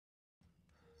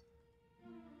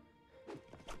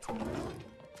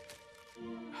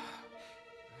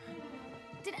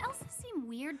Did Elsa seem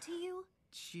weird to you?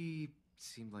 She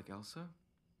seemed like Elsa?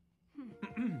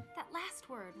 That last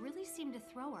word really seemed to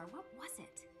throw her. What was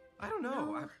it? I don't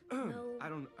know. No. I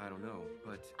don't know,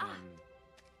 but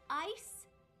Ice?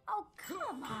 Oh,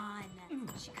 come on.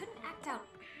 She couldn't act out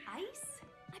ice?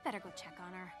 I better go check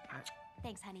on her.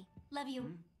 Thanks, honey. Love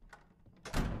you.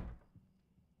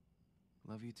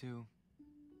 Love you too.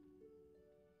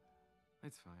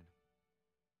 It's fine.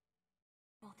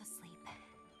 Both asleep.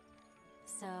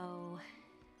 So,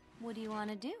 what do you want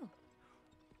to do?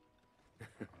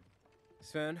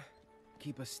 Sven,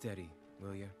 keep us steady,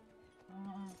 will you?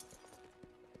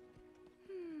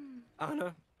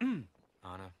 Anna.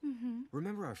 Anna.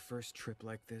 Remember our first trip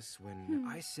like this when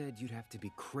I said you'd have to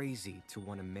be crazy to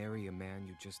want to marry a man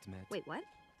you just met? Wait, what?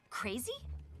 Crazy?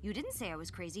 You didn't say I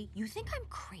was crazy. You think I'm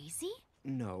crazy?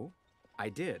 No, I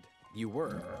did. You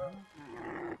were.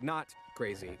 Not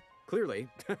crazy, clearly.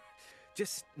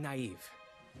 Just naive.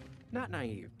 Not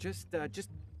naive, just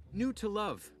new to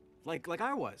love, like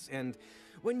I was. And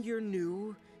when you're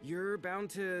new, you're bound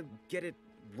to get it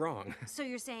wrong. So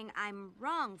you're saying I'm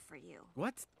wrong for you?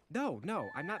 What? No,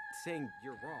 I'm not saying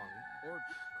you're wrong or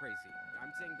crazy.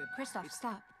 I'm saying that Kristoff,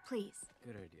 stop, please.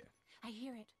 Good idea. I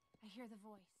hear it. I hear the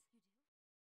voice.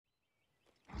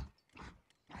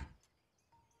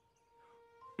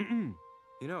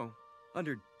 You know,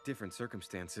 under different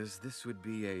circumstances, this would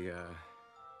be a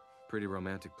pretty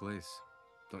romantic place,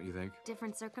 don't you think?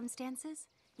 Different circumstances?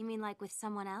 You mean like with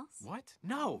someone else? What?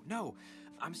 No.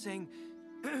 I'm saying,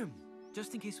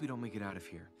 just in case we don't make it out of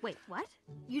here. Wait, what?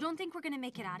 You don't think we're gonna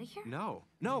make it out of here? No,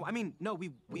 I mean, no,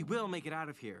 we will make it out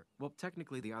of here. Well,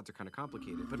 technically, the odds are kind of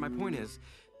complicated, but my point is,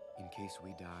 in case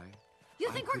we die... You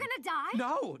think we're gonna die?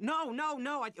 No.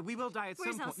 We will die at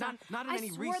Where's some point. Elsa? Not in I any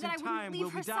swore recent that I wouldn't time leave will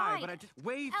we her die, side. but I just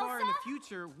way far in Elsa? the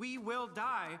future, we will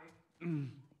die.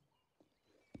 Don't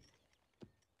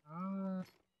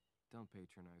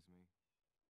patronize me.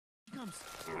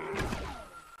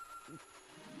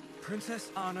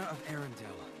 Princess Anna of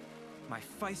Arendelle, my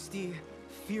feisty,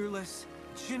 fearless,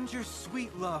 ginger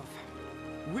sweet love.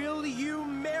 Will you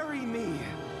marry me?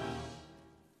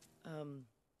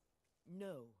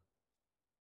 No.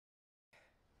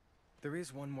 There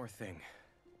is one more thing.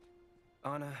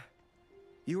 Anna,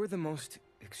 you are the most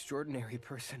extraordinary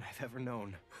person I've ever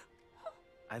known.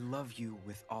 I love you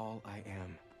with all I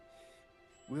am.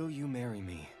 Will you marry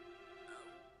me?